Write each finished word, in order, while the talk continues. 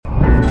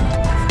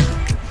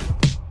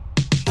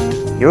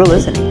You're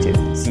listening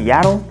to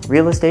Seattle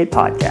Real Estate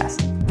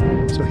Podcast.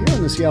 So here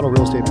on the Seattle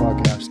Real Estate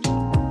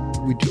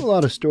Podcast, we do a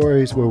lot of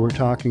stories where we're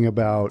talking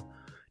about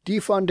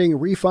defunding,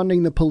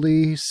 refunding the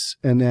police,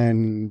 and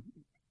then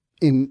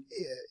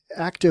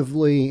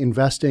actively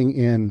investing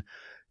in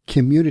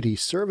community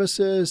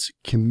services,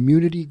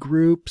 community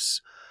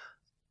groups,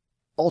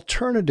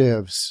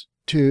 alternatives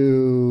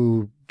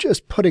to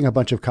just putting a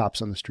bunch of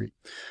cops on the street.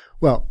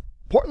 Well,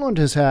 Portland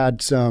has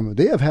had some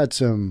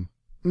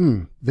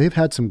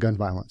gun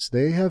violence.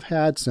 They have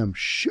had some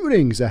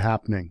shootings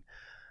happening.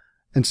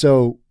 And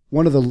so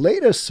one of the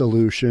latest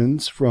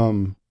solutions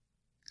from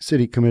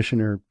City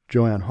Commissioner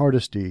Joanne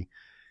Hardesty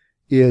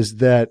is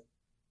that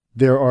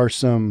there are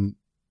some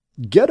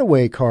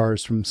getaway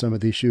cars from some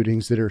of these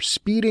shootings that are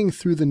speeding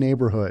through the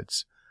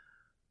neighborhoods.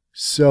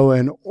 So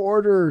in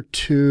order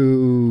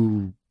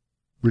to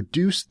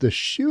reduce the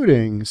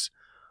shootings,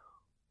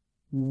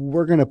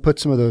 we're going to put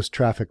some of those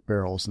traffic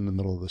barrels in the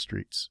middle of the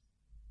streets.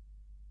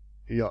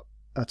 Yep,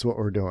 that's what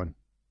we're doing.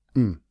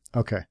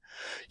 Okay.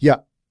 Yeah.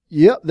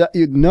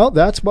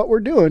 That's what we're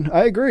doing.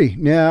 I agree.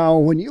 Now,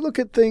 when you look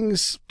at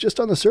things just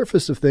on the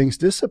surface of things,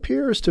 this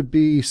appears to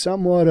be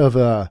somewhat of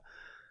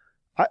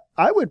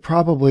I would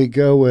probably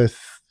go with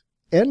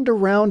end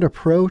around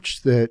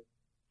approach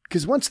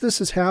because once this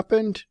has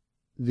happened,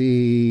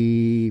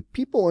 the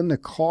people in the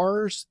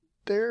cars,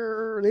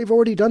 they've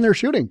already done their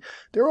shooting.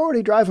 They're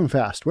already driving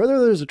fast. Whether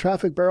there's a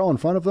traffic barrel in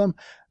front of them,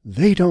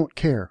 they don't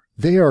care.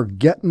 They are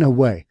getting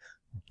away.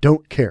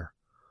 Don't care.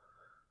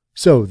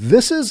 So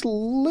this is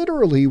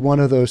literally one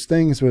of those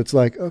things where it's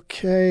like,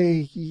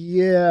 okay,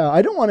 yeah,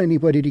 I don't want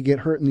anybody to get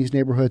hurt in these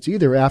neighborhoods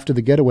either after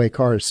the getaway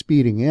car is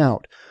speeding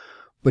out.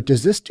 But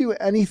does this do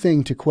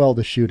anything to quell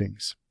the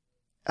shootings?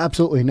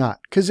 Absolutely not,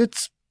 because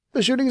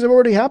the shootings have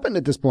already happened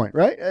at this point,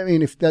 right? I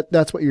mean, if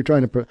that's what you're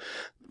trying to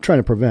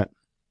prevent.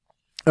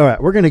 All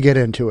right, we're going to get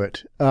into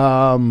it.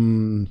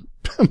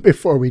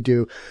 Before we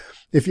do,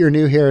 if you're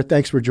new here,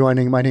 thanks for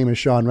joining. My name is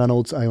Sean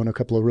Reynolds. I own a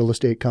couple of real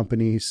estate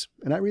companies,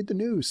 and I read the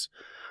news.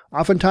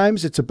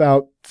 Oftentimes, it's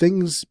about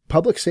things,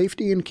 public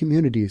safety and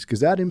communities,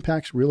 because that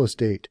impacts real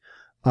estate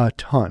a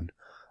ton.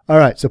 All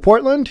right, so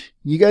Portland,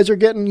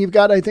 you've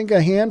got, I think,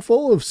 a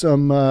handful of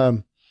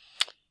some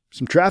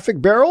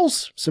traffic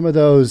barrels. Some of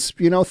those,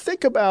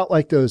 think about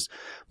like those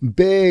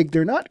big,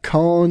 they're not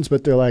cones,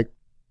 but they're like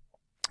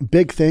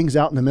big things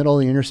out in the middle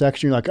of the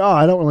intersection. You're like, oh,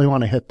 I don't really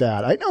want to hit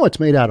that. I know it's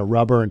made out of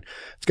rubber and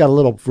it's got a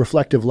little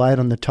reflective light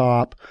on the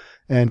top.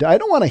 And I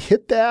don't want to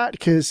hit that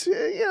because,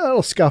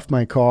 it'll scuff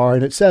my car.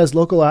 And it says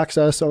local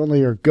access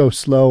only or go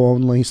slow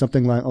only,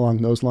 something along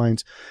those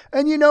lines.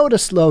 And to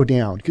slow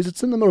down because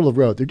it's in the middle of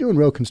the road. They're doing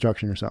road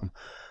construction or something.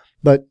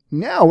 But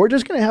now we're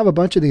just going to have a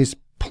bunch of these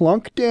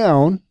plunk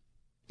down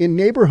in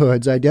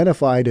neighborhoods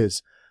identified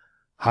as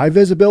high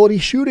visibility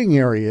shooting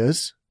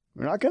areas.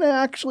 We're not going to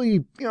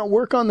actually,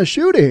 work on the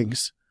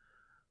shootings.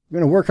 We're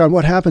going to work on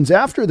what happens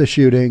after the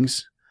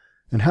shootings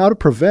and how to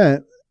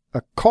prevent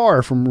a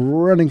car from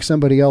running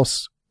somebody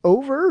else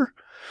over.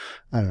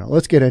 I don't know.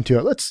 Let's get into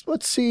it.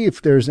 Let's see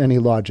if there's any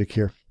logic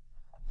here.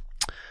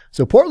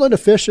 So Portland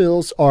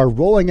officials are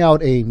rolling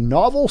out a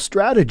novel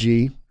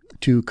strategy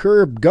to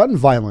curb gun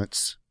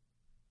violence.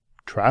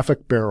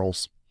 Traffic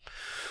barrels.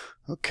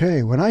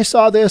 Okay. When I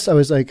saw this, I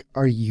was like,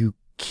 are you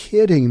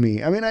kidding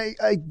me? I mean,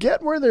 I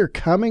get where they're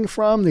coming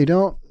from. They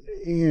don't,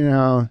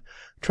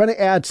 trying to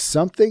add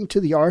something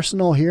to the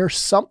arsenal here,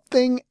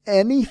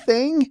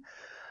 anything.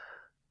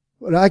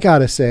 But I got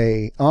to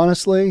say,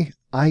 honestly,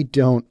 I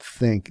don't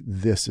think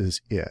this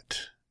is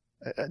it.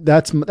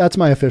 That's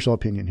my official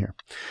opinion here.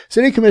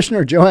 City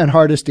Commissioner Joanne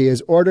Hardesty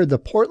has ordered the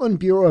Portland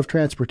Bureau of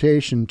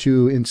Transportation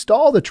to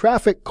install the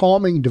traffic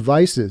calming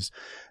devices,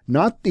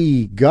 not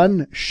the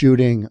gun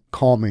shooting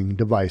calming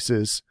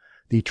devices,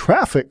 the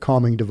traffic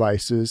calming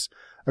devices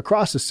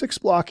across a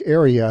 6-block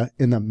area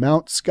in the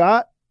Mount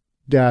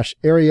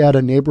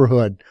Scott-Arietta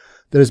neighborhood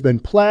that has been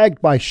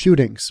plagued by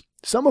shootings,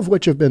 some of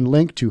which have been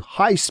linked to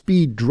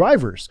high-speed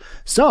drivers,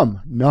 some,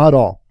 not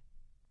all.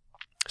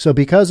 So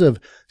because of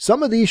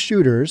some of these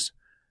shooters,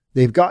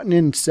 they've gotten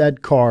in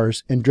said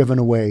cars and driven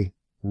away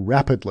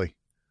rapidly.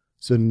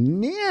 So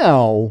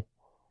now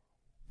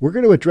we're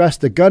going to address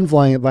the gun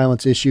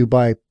violence issue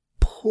by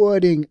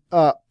putting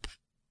up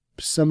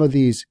some of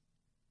these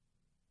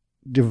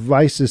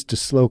devices to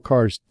slow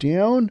cars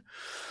down.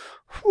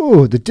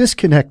 Ooh, the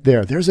disconnect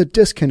there. There's a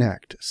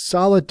disconnect.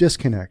 Solid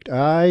disconnect.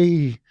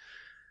 That's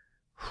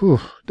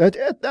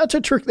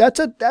a trick. That's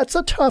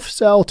a tough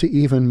sell to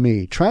even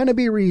me. Trying to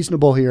be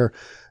reasonable here.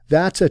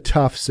 That's a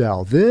tough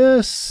sell.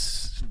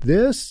 This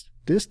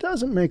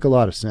doesn't make a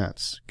lot of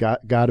sense.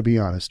 Got to be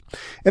honest.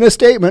 In a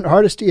statement,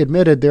 Hardesty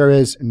admitted there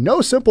is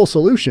no simple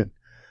solution,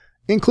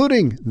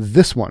 including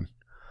this one.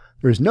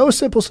 There is no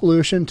simple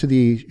solution to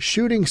the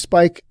shooting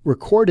spike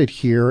recorded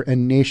here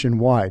and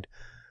nationwide.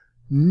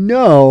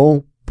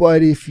 No,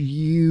 but if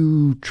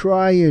you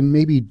try and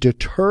maybe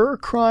deter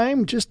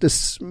crime just a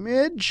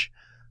smidge,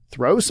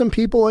 throw some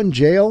people in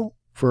jail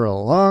for a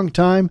long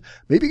time.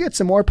 Maybe get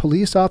some more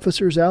police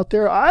officers out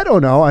there. I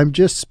don't know. I'm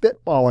just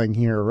spitballing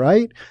here,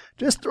 right?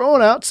 Just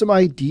throwing out some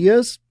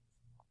ideas.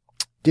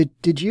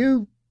 Did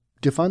you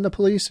defund the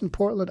police in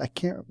Portland?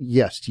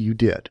 Yes, you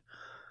did.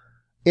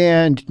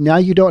 And now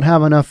you don't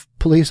have enough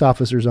police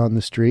officers on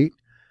the street.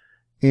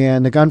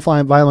 And the gun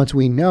violence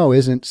we know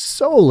isn't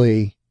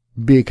solely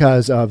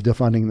because of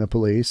defunding the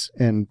police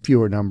and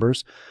fewer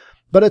numbers,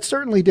 but it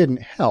certainly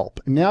didn't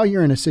help. And now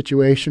you're in a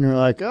situation where you're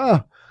like,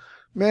 oh,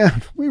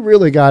 man, we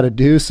really got to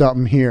do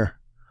something here.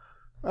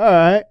 All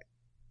right,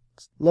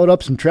 let's load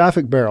up some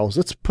traffic barrels.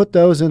 Let's put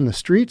those in the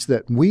streets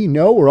that we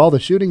know where all the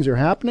shootings are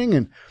happening,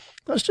 and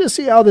let's just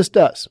see how this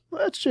does.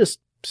 Let's just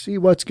see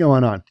what's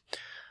going on.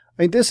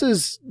 I mean,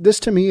 this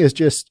to me is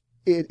just,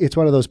 it's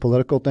one of those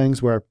political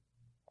things where,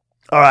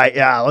 all right,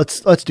 yeah,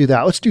 let's do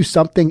that. Let's do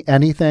something,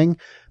 anything,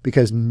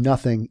 because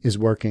nothing is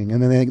working.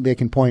 And then they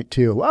can point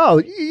to, oh,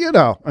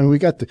 and we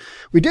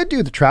did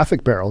do the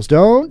traffic barrels.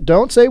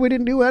 Don't say we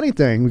didn't do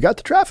anything. We got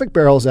the traffic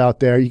barrels out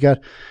there.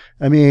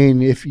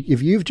 If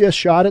you've just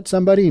shot at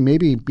somebody,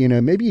 maybe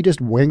you just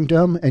winged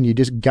them and you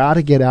just got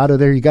to get out of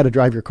there. You got to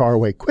drive your car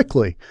away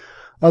quickly.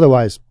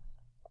 Otherwise,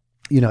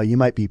 you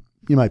might be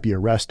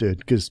arrested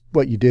because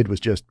what you did was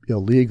just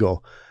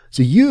illegal.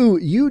 So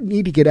you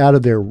need to get out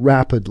of there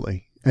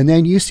rapidly. And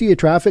then you see a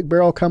traffic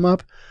barrel come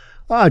up.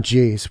 Oh,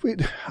 geez,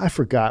 I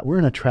forgot. We're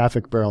in a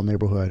traffic barrel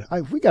neighborhood.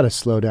 We got to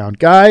slow down.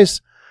 Guys,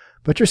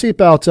 put your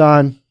seatbelts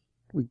on.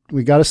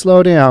 We got to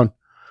slow down.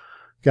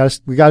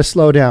 We got to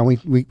slow down.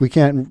 We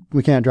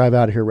can't drive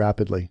out of here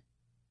rapidly.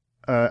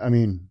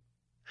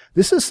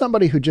 This is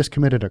somebody who just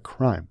committed a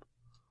crime.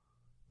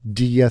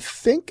 Do you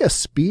think a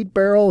speed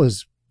barrel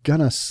is going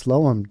to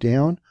slow him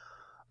down?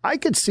 I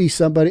could see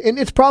somebody, and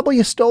it's probably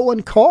a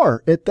stolen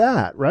car at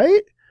that,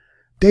 right?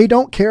 They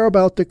don't care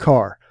about the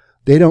car.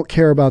 They don't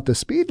care about the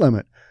speed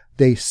limit.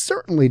 They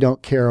certainly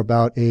don't care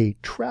about a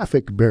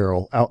traffic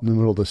barrel out in the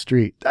middle of the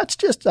street. That's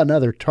just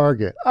another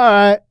target. All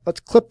right,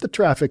 let's clip the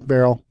traffic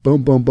barrel.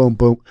 Boom, boom, boom,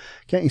 boom.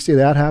 Can't you see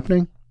that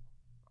happening?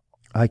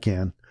 I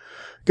can.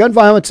 Gun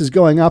violence is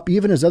going up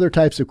even as other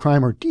types of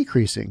crime are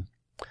decreasing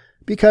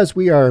because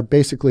we are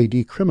basically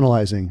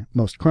decriminalizing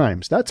most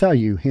crimes. That's how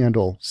you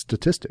handle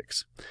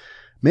statistics.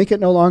 Make it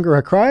no longer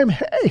a crime?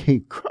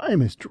 Hey,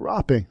 crime is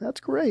dropping. That's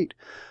great.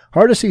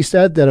 Hardesty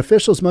said that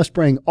officials must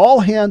bring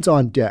all hands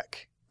on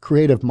deck,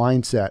 creative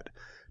mindset,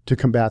 to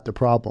combat the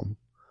problem.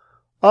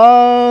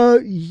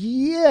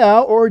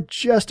 Yeah, or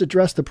just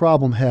address the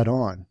problem head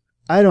on.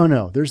 I don't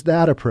know. There's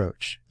that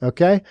approach.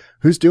 Okay?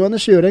 Who's doing the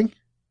shooting?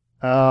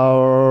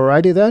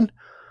 Alrighty then.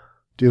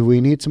 Do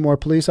we need some more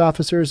police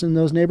officers in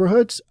those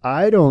neighborhoods?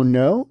 I don't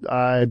know.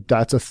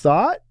 That's a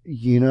thought.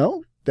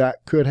 That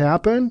could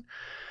happen.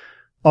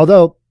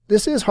 Although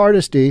this is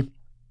Hardesty,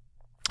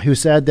 who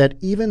said that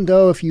even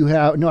though if you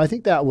have, no, I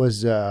think that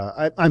was,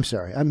 I'm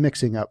sorry, I'm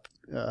mixing up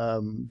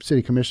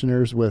city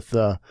commissioners with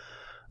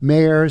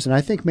mayors. And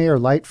I think Mayor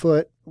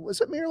Lightfoot,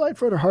 was it Mayor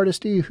Lightfoot or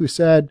Hardesty, who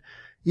said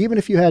even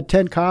if you had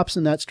 10 cops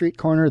in that street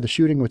corner, the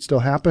shooting would still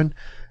happen.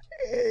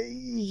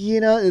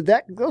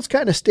 Those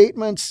kind of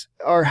statements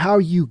are how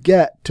you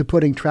get to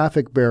putting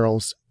traffic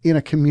barrels in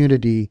a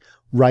community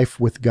rife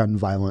with gun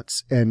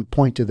violence and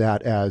point to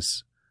that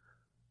as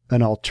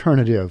an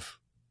alternative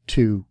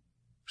to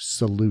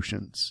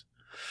solutions.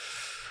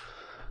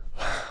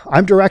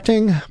 I'm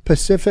directing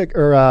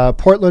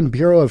Portland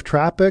Bureau of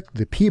Traffic,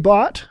 the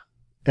PBOT.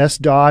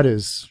 SDOT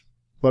is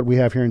what we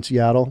have here in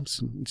Seattle,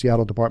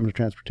 Seattle Department of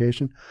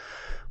Transportation.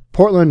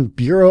 Portland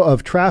Bureau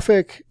of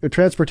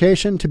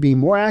Transportation to be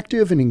more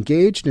active and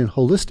engaged in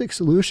holistic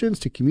solutions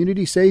to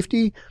community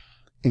safety,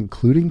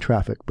 including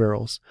traffic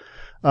barrels,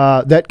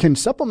 that can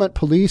supplement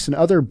police and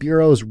other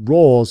bureaus'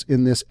 roles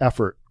in this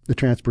effort, the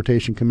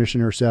Transportation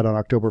Commissioner said on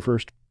October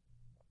 1st.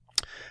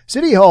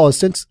 City Hall has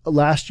since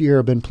last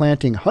year been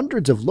planting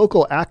hundreds of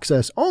local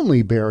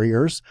access-only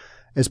barriers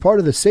as part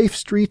of the Safe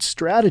Streets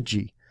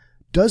strategy.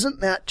 Doesn't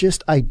that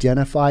just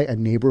identify a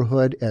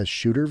neighborhood as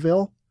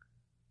Shooterville?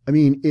 I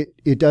mean,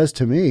 it does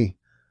to me.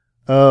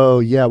 Oh,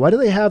 yeah. Why do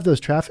they have those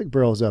traffic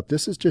barrels up?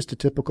 This is just a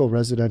typical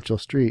residential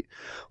street.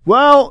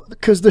 Well,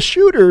 because the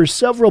shooters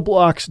several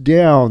blocks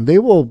down, they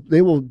will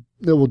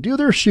do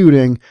their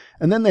shooting,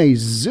 and then they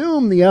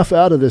zoom the F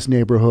out of this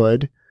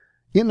neighborhood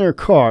in their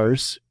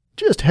cars,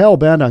 just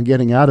hell-bent on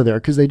getting out of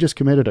there because they just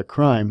committed a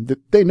crime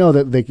that they know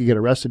that they could get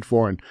arrested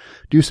for and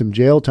do some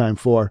jail time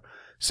for.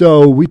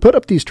 So we put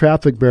up these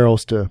traffic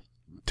barrels to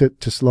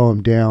slow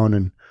them down,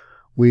 and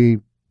we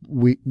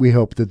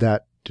hope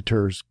that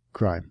deters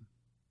crime.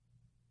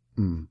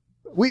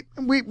 We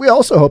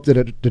also hope that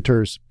it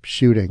deters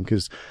shooting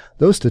because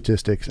those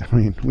statistics, I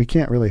mean, we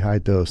can't really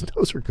hide those.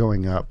 Those are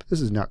going up.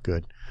 This is not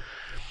good.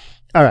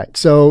 All right,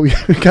 so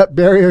we've got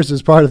barriers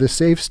as part of the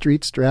Safe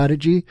Street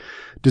strategy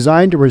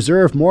designed to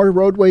reserve more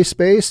roadway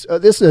space.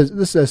 This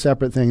is a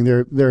separate thing.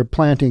 They're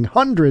planting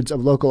hundreds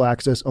of local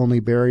access-only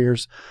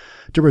barriers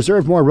to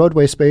reserve more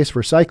roadway space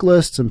for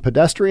cyclists and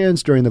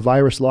pedestrians during the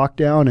virus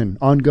lockdown and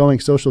ongoing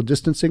social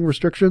distancing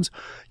restrictions,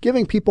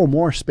 giving people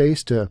more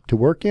space to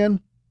work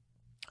in.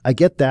 I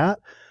get that.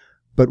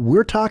 But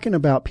we're talking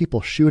about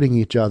people shooting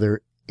each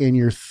other, and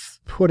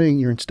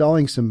you're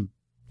installing some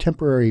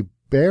temporary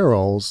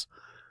barrels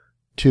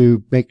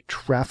to make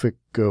traffic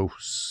go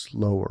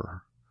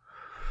slower.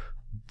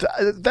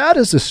 That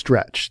is a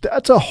stretch.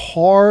 That's a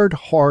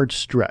hard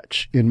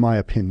stretch, in my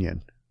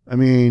opinion. I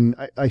mean,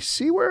 I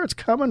see where it's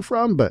coming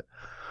from, but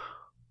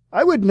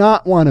I would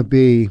not want to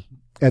be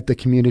at the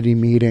community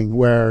meeting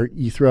where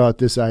you throw out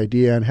this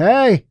idea and,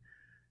 hey,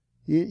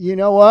 you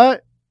know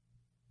what?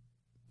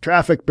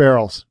 Traffic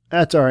barrels.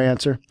 That's our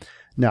answer.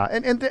 No,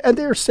 and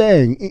they're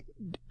saying,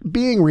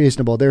 being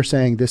reasonable, they're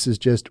saying this is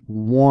just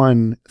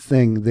one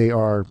thing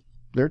they're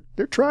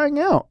trying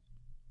out.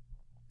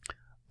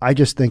 I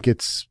think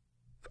it's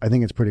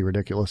pretty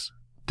ridiculous,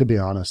 to be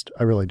honest.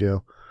 I really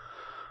do.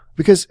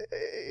 Because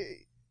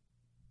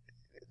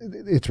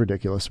it's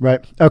ridiculous,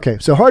 right? Okay,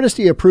 so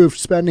Hardesty approved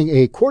spending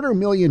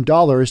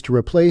 $250,000 to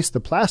replace the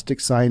plastic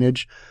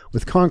signage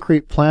with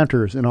concrete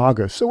planters in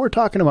August. So we're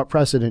talking about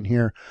precedent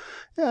here.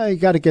 Yeah, you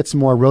got to get some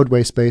more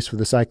roadway space for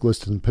the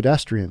cyclists and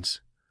pedestrians.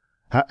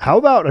 How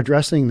about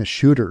addressing the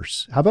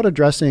shooters? How about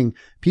addressing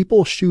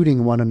people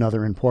shooting one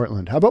another in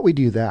Portland? How about we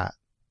do that?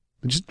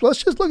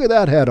 Let's just look at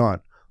that head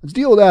on. Let's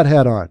deal with that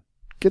head on.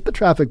 Get the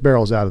traffic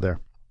barrels out of there.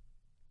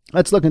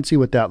 Let's look and see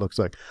what that looks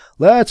like.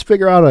 Let's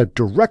figure out a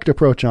direct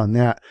approach on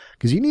that,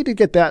 because you need to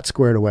get that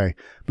squared away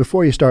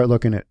before you start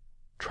looking at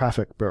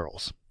traffic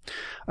barrels.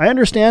 I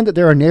understand that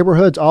there are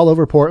neighborhoods all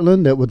over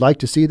Portland that would like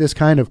to see this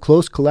kind of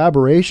close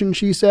collaboration,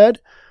 she said.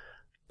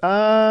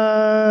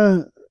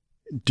 Do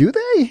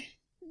they?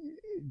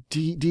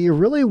 Do you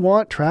really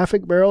want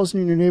traffic barrels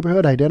in your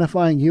neighborhood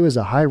identifying you as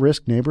a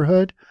high-risk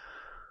neighborhood?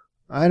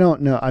 I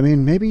don't know. I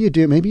mean, maybe you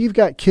do. Maybe you've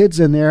got kids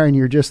in there and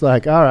you're just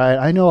like, all right,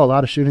 I know a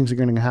lot of shootings are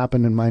going to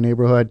happen in my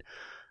neighborhood.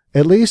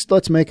 At least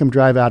let's make them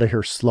drive out of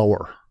here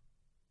slower.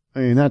 I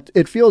mean,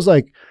 it feels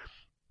like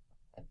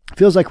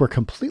we're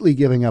completely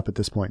giving up at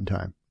this point in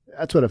time.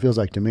 That's what it feels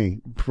like to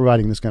me,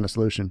 providing this kind of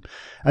solution.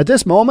 At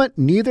this moment,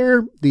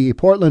 neither the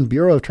Portland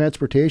Bureau of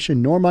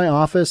Transportation nor my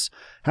office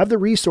have the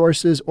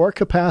resources or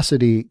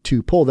capacity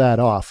to pull that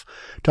off.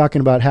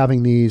 Talking about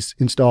having these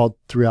installed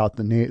throughout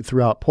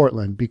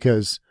Portland,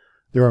 because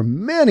there are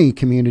many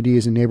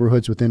communities and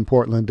neighborhoods within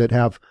Portland that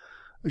have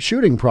a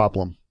shooting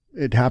problem.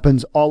 It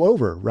happens all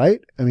over,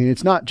 right? I mean,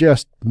 it's not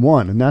just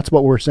one, and that's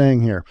what we're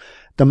saying here.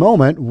 At the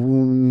moment,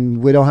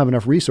 we don't have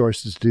enough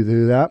resources to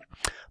do that.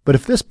 But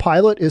if this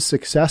pilot is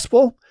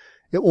successful,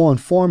 it will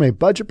inform a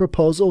budget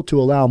proposal to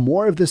allow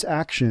more of this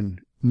action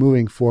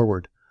moving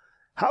forward.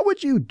 How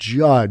would you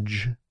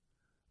judge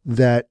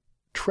that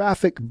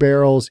traffic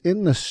barrels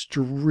in the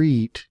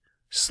street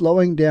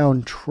slowing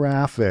down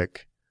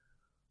traffic?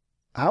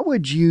 How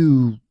would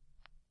you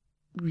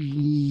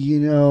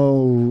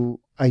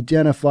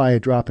identify a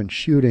drop in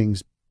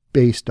shootings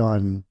based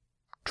on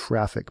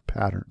traffic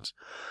patterns?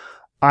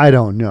 I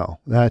don't know.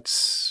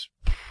 That's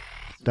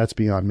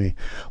beyond me.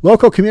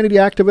 Local community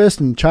activist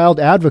and child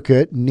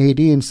advocate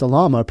Nadine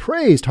Salama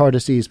praised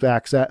Hardesty's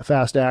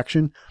fast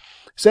action,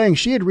 saying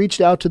she had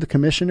reached out to the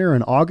commissioner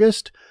in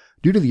August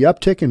due to the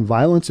uptick in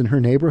violence in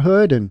her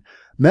neighborhood and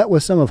met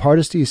with some of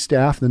Hardesty's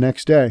staff the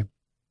next day.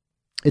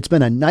 It's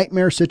been a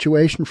nightmare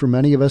situation for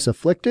many of us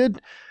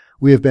afflicted.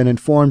 We have been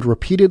informed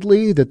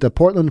repeatedly that the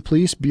Portland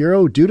Police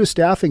Bureau, due to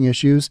staffing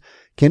issues,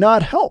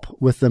 cannot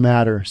help with the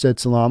matter, said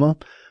Salama.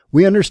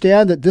 We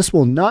understand that this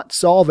will not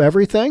solve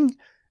everything.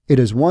 It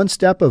is one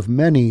step of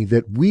many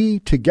that we,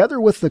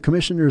 together with the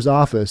commissioner's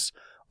office,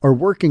 are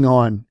working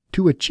on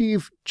to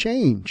achieve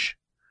change.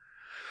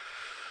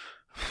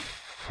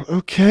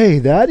 Okay,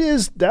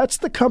 that's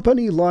the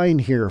company line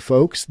here,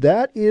 folks.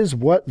 That is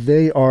what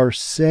they are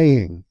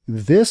saying.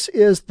 This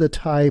is the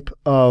type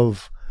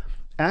of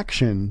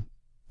action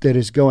that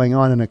is going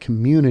on in a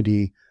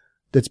community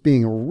that's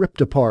being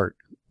ripped apart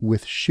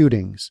with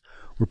shootings.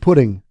 We're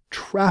putting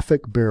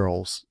traffic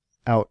barrels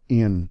out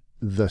in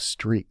the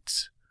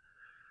streets.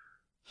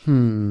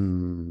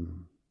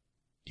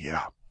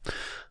 Yeah.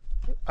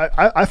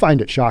 I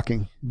find it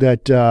shocking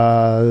that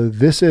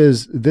this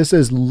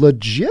is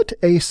legit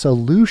a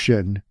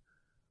solution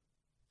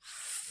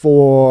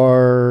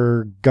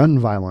for gun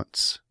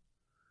violence.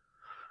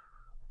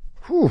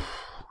 Whew.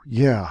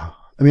 Yeah.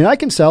 I mean, I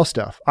can sell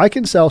stuff.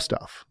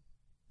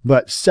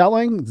 But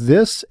selling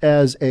this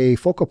as a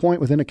focal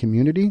point within a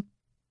community,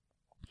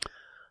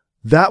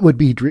 that would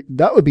be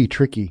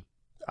tricky.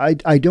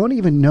 I don't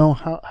even know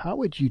how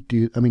would you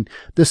do. I mean,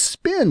 the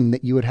spin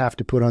that you would have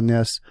to put on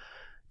this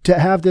to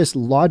have this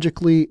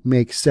logically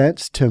make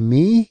sense to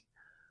me.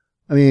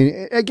 I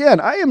mean,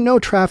 again, I am no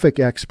traffic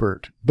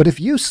expert, but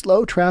if you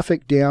slow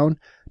traffic down,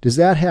 does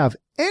that have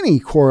any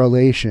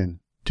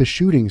correlation to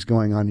shootings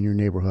going on in your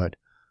neighborhood?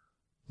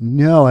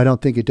 No, I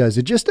don't think it does.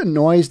 It just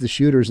annoys the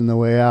shooters on the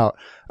way out.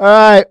 All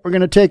right, we're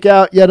going to take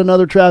out yet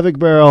another traffic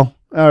barrel.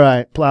 All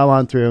right, plow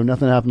on through.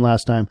 Nothing happened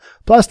last time.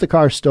 Plus the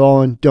car's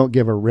stolen. Don't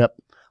give a rip.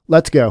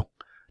 Let's go.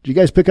 Did you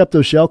guys pick up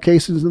those shell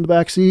cases in the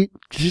back seat?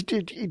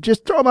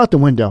 Just throw them out the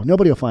window.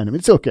 Nobody will find them.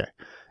 It's okay.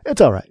 It's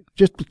all right.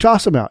 Just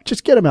toss them out.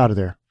 Just get them out of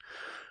there.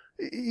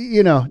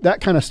 You know, that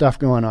kind of stuff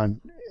going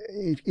on.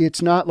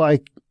 it's not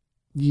like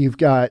you've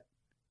got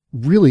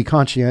really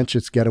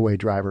conscientious getaway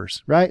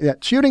drivers, right?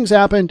 That shootings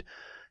happened,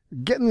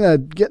 getting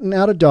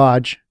out of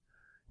Dodge,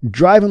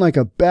 driving like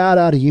a bat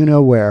out of you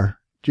know where.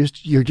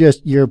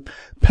 You're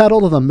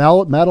pedal to the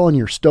metal in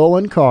your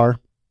stolen car,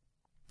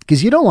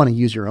 because you don't want to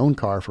use your own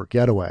car for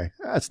getaway.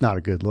 That's not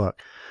a good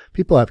look.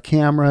 People have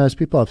cameras,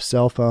 people have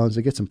cell phones,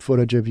 they get some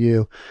footage of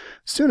you.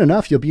 Soon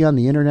enough, you'll be on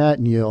the internet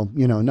and you'll,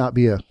 not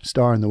be a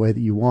star in the way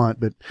that you want.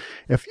 But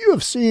if you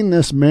have seen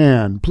this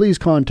man, please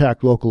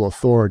contact local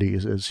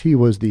authorities, as he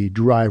was the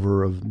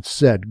driver of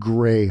said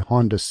gray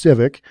Honda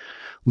Civic,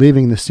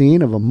 leaving the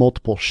scene of a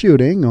multiple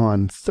shooting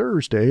on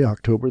Thursday,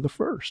 October the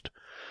 1st,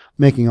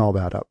 making all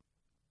that up.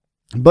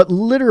 But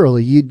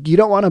literally, you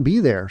don't want to be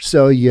there.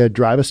 So you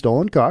drive a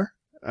stolen car.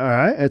 All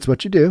right, that's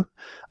what you do.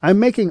 I'm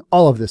making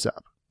all of this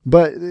up,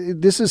 but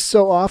this is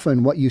so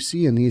often what you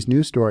see in these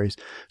news stories.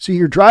 So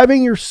you're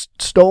driving your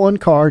stolen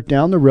car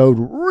down the road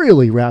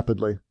really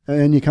rapidly,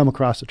 and you come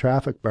across a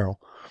traffic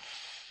barrel.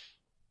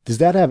 Does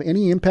that have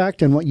any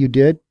impact on what you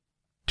did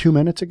 2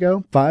 minutes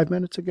ago, 5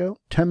 minutes ago,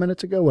 10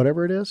 minutes ago,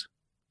 whatever it is?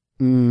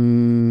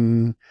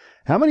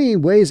 How many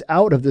ways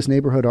out of this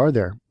neighborhood are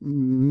there?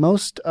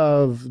 Most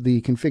of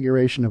the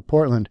configuration of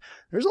Portland,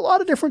 there's a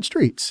lot of different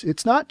streets.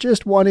 It's not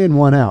just one in,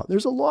 one out.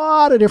 There's a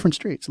lot of different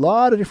streets, a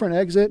lot of different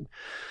exit.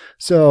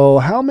 So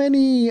how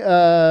many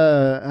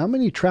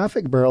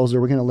traffic barrels are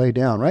we going to lay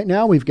down? Right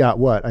now we've got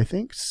what? I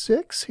think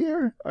 6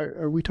 here.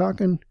 Are we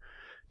talking?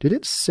 Did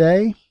it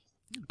say?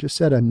 Just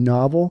said a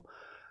novel.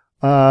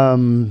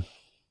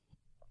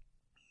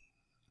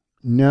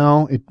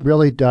 No, it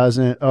really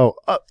doesn't.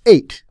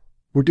 8.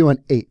 We're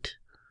doing 8.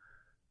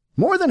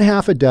 More than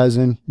half a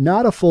dozen,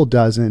 not a full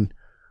dozen.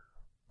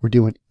 We're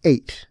doing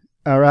 8.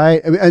 All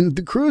right. And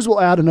the crews will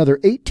add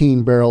another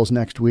 18 barrels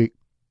next week.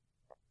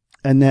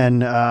 And then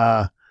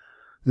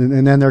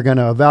they're going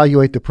to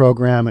evaluate the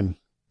program and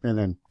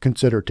then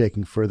consider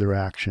taking further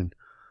action.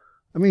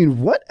 I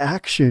mean, what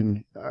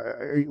action?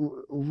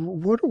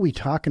 What are we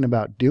talking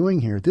about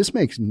doing here? This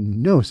makes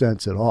no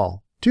sense at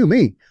all to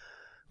me.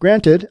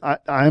 Granted,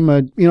 I'm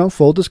a,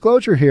 full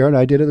disclosure here, and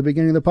I did at the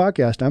beginning of the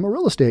podcast, I'm a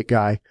real estate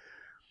guy,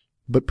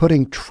 but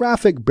putting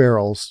traffic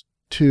barrels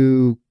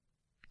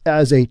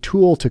as a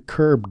tool to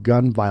curb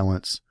gun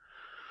violence,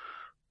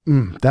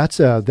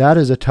 that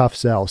is a tough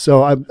sell.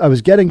 So I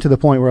was getting to the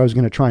point where I was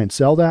going to try and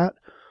sell that.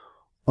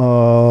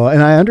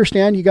 And I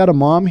understand you got a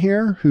mom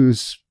here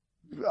who's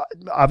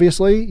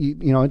obviously,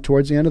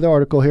 towards the end of the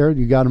article here,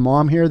 you got a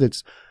mom here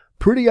that's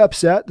pretty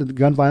upset that the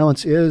gun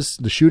violence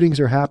the shootings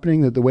are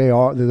happening the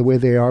way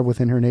they are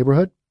within her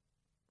neighborhood.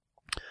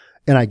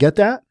 And I get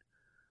that.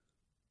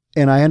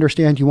 And I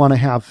understand you want to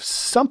have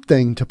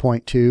something to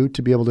point to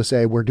be able to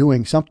say we're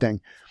doing something.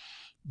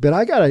 But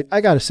I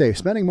gotta say,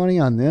 spending money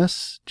on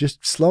this,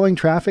 just slowing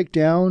traffic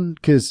down,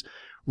 because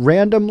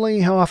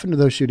randomly, how often do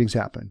those shootings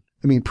happen?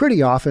 I mean,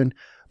 pretty often,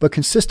 but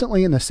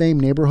consistently in the same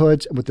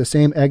neighborhoods with the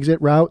same exit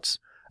routes.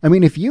 I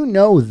mean, if you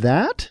know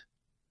that,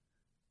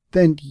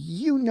 then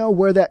you know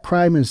where that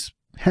crime is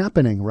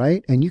happening,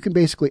 right? And you can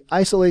basically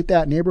isolate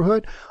that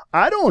neighborhood.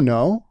 I don't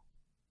know.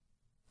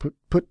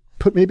 Put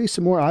maybe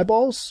some more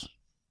eyeballs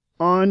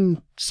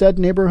on said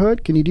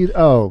neighborhood. Can you do?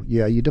 Oh,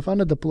 yeah, you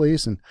defunded the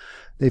police and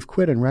they've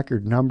quit in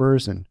record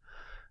numbers, and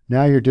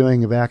now you're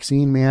doing a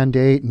vaccine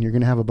mandate and you're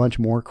going to have a bunch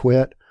more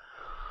quit.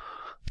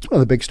 It's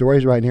one of the big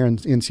stories right here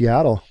in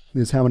Seattle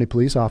is how many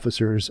police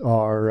officers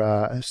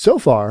are so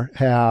far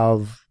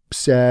have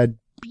said,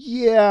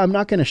 yeah, I'm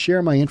not going to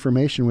share my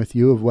information with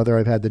you of whether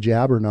I've had the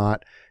jab or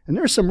not. And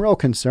there's some real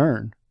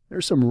concern.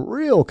 There's some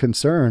real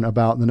concern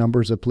about the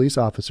numbers of police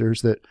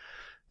officers that,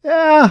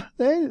 yeah,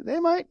 they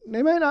might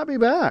not be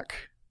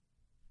back.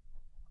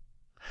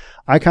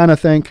 I kind of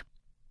think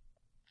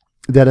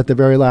that at the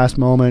very last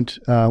moment,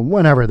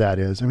 whenever that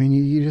is, I mean,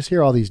 you just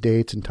hear all these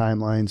dates and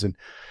timelines,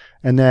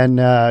 and then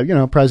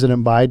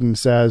President Biden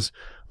says,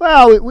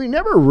 well, we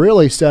never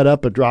really set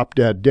up a drop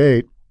dead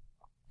date.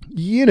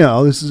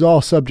 This is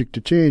all subject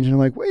to change. And I'm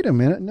like, wait a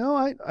minute. No,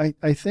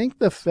 I think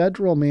the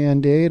federal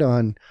mandate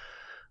on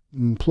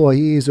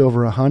employees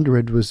over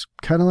 100 was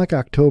kind of like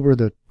October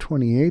the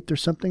 28th or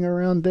something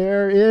around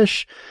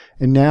there-ish.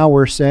 And now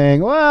we're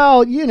saying,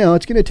 well,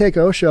 it's going to take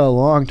OSHA a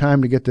long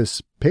time to get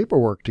this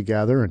paperwork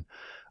together and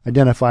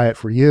identify it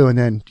for you. And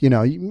then,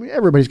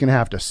 everybody's going to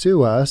have to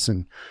sue us,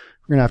 and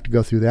we're going to have to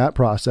go through that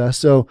process.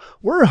 So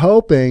we're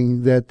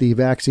hoping that the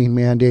vaccine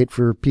mandate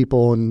for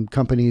people and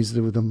companies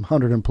with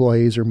 100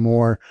 employees or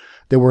more,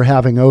 that we're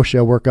having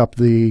OSHA work up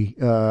the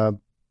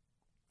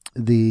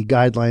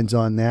guidelines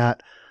on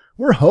that.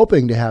 We're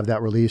hoping to have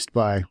that released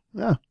by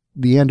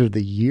the end of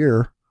the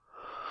year.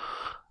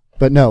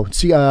 But no,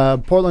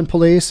 Portland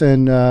police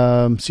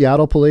and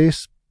Seattle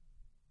police,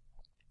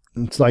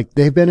 it's like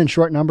they've been in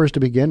short numbers to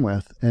begin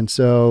with. And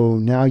so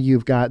now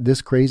you've got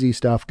this crazy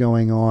stuff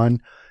going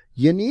on.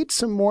 You need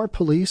some more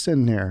police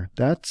in there.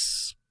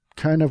 That's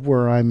kind of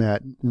where I'm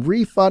at.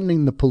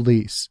 Refunding the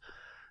police.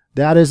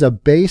 That is a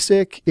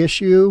basic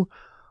issue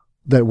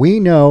that we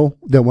know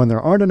that when there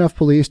aren't enough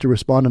police to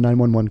respond to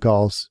 911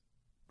 calls,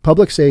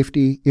 public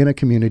safety in a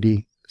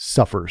community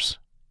suffers.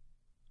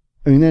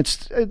 I mean,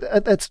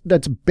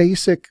 that's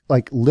basic,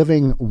 like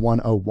living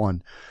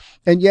 101.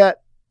 And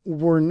yet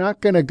we're not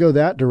going to go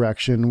that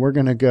direction. We're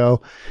going to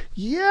go,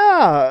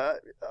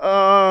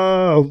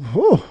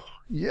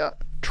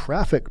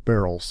 traffic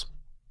barrels.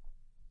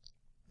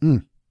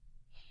 I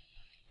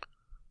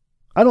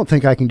don't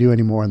think I can do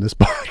any more on this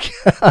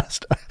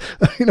podcast.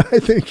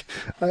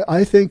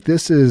 I think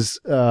this is,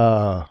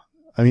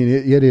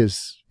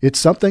 it's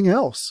something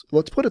else.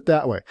 Let's put it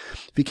that way.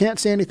 If you can't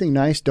say anything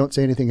nice, don't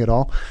say anything at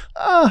all.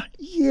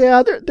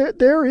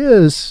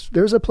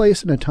 There's a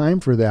place and a time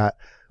for that.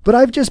 But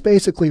I've just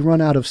basically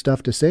run out of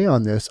stuff to say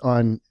on this,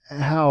 on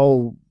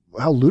how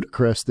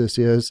ludicrous this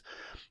is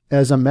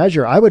as a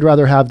measure. I would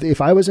rather have,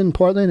 if I was in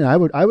Portland, I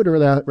would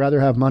rather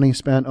have money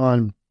spent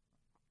on,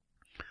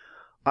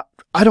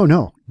 I don't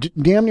know,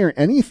 damn near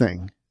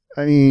anything.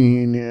 I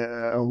mean,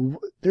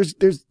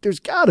 there's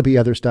got to be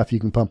other stuff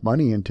you can pump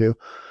money into.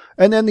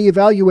 And then the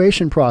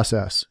evaluation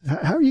process.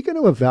 How are you going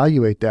to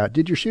evaluate that?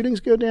 Did your shootings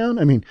go down?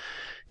 I mean,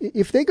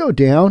 if they go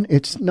down,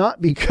 it's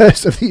not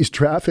because of these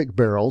traffic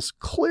barrels,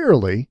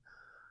 clearly.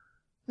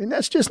 I mean,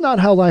 that's just not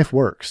how life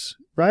works,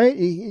 right?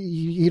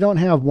 You don't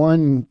have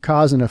one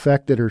cause and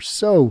effect that are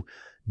so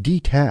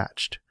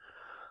detached.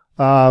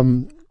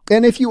 And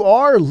if you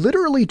are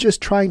literally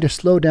just trying to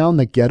slow down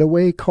the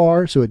getaway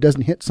car so it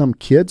doesn't hit some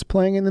kids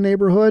playing in the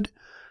neighborhood,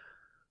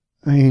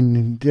 I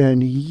mean,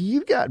 then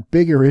you've got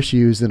bigger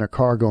issues than a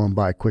car going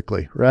by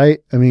quickly, right?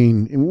 I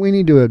mean, we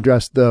need to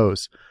address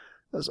those.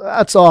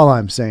 That's all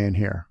I'm saying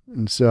here.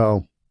 And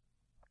so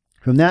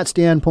from that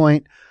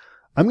standpoint,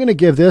 I'm going to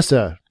give this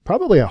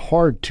probably a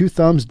hard 2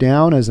 thumbs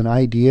down as an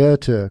idea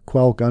to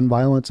quell gun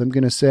violence. I'm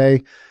going to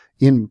say,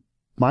 in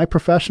my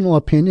professional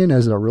opinion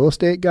as a real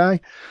estate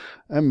guy,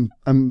 I'm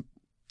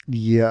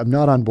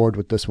not on board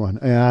with this one.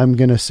 I'm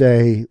going to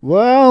say,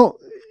 well,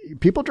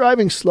 people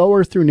driving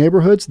slower through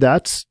neighborhoods,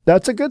 that's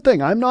a good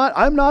thing. I'm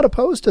not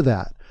opposed to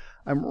that.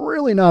 I'm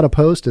really not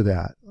opposed to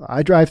that.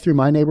 I drive through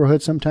my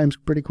neighborhood sometimes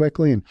pretty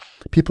quickly, and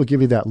people give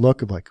you that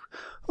look of like,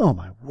 oh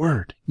my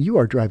word, you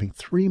are driving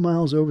 3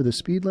 miles over the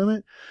speed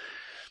limit.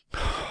 Do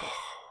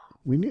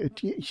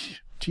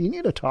you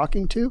need a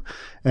talking to?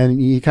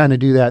 And you kind of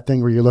do that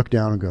thing where you look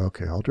down and go,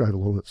 okay, I'll drive a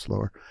little bit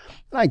slower.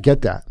 And I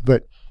get that,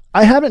 but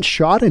I haven't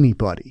shot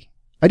anybody.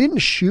 I didn't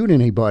shoot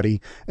anybody,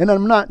 and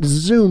I'm not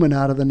zooming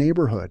out of the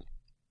neighborhood.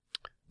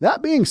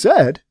 That being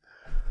said,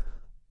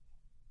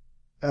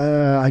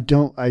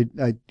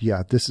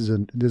 this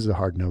is a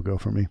hard no-go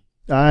for me.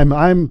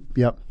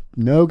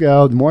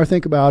 No-go. The more I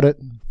think about it,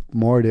 the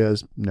more it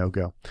is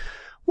no-go.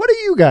 What do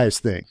you guys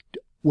think?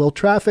 Will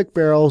traffic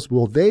barrels,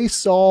 will they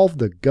solve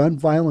the gun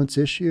violence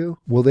issue?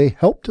 Will they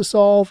help to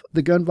solve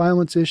the gun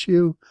violence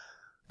issue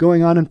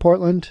going on in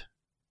Portland?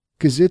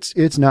 Because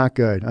it's not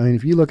good. I mean,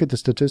 if you look at the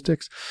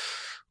statistics,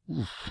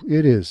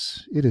 it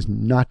is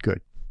not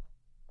good.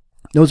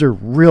 Those are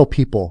real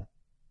people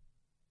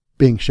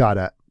being shot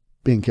at,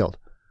 being killed.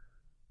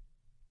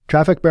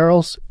 Traffic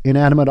barrels,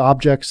 inanimate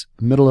objects,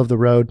 middle of the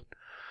road.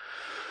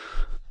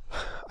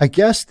 I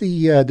guess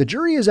the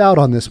jury is out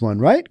on this one,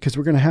 right? Because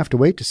we're going to have to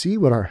wait to see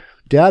what our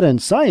data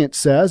and science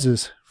says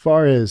as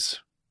far as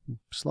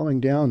slowing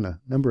down the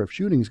number of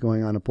shootings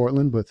going on in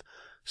Portland with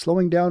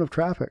slowing down of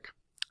traffic.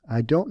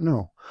 I don't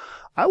know.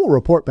 I will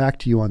report back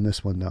to you on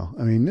this one, though.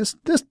 I mean, this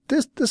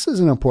is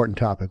an important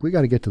topic. We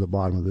got to get to the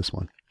bottom of this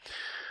one.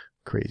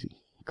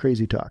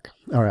 Crazy talk.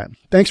 All right.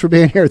 Thanks for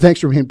being here.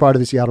 Thanks for being part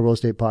of the Seattle Real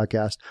Estate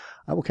Podcast.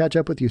 I will catch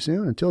up with you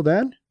soon. Until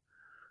then,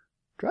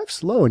 drive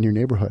slow in your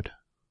neighborhood.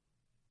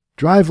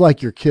 Drive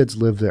like your kids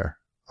live there.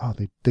 Oh,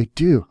 they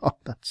do. Oh,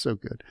 that's so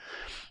good.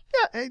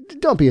 Yeah,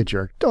 don't be a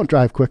jerk. Don't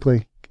drive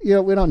quickly. We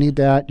don't need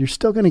that. You're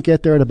still going to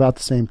get there at about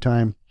the same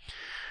time.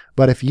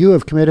 But if you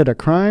have committed a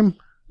crime,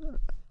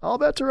 all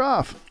bets are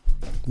off.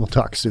 We'll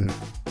talk soon.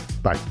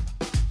 Bye.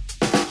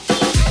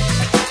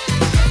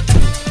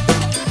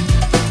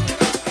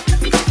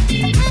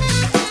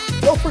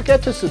 Don't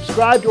forget to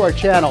subscribe to our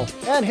channel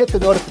and hit the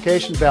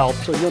notification bell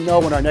so you'll know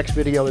when our next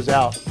video is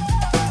out.